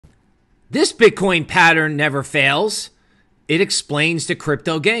This Bitcoin pattern never fails. It explains the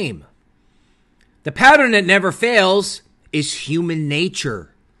crypto game. The pattern that never fails is human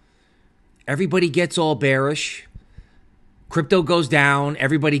nature. Everybody gets all bearish. Crypto goes down.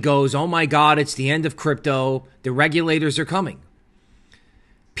 Everybody goes, oh my God, it's the end of crypto. The regulators are coming.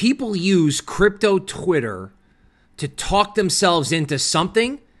 People use crypto Twitter to talk themselves into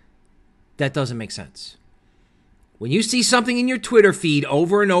something that doesn't make sense. When you see something in your Twitter feed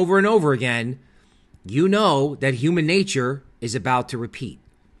over and over and over again, you know that human nature is about to repeat.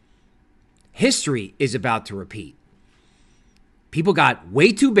 History is about to repeat. People got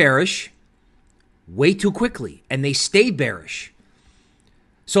way too bearish way too quickly, and they stayed bearish.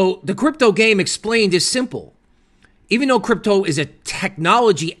 So the crypto game explained is simple. Even though crypto is a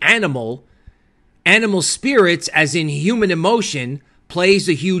technology animal, animal spirits, as in human emotion, plays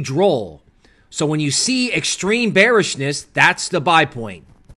a huge role. So when you see extreme bearishness, that's the buy point.